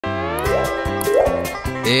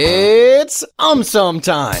It's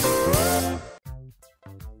time!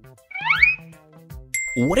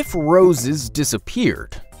 What if roses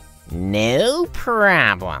disappeared? No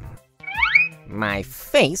problem. My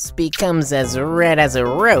face becomes as red as a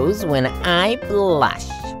rose when I blush.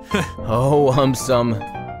 Oh,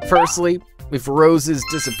 Firstly, if roses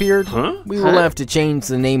disappeared, we will have to change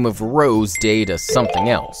the name of Rose Day to something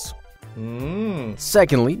else.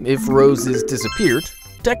 Secondly, if roses disappeared,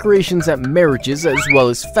 decorations at marriages as well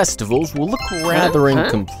as festivals will look rather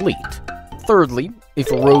incomplete. Thirdly,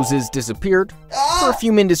 if roses disappeared,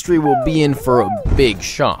 perfume industry will be in for a big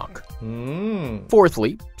shock.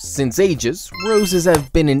 Fourthly, since ages, roses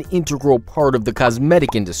have been an integral part of the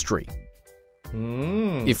cosmetic industry.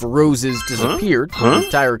 If roses disappeared, the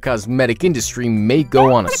entire cosmetic industry may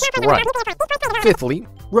go on a strike. Fifthly,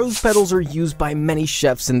 rose petals are used by many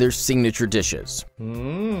chefs in their signature dishes.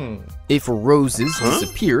 If roses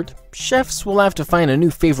disappeared, chefs will have to find a new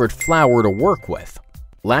favorite flower to work with.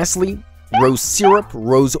 Lastly, rose syrup,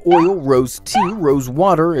 rose oil, rose tea, rose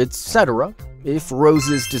water, etc. If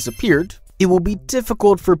roses disappeared, it will be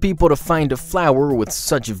difficult for people to find a flower with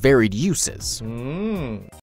such varied uses.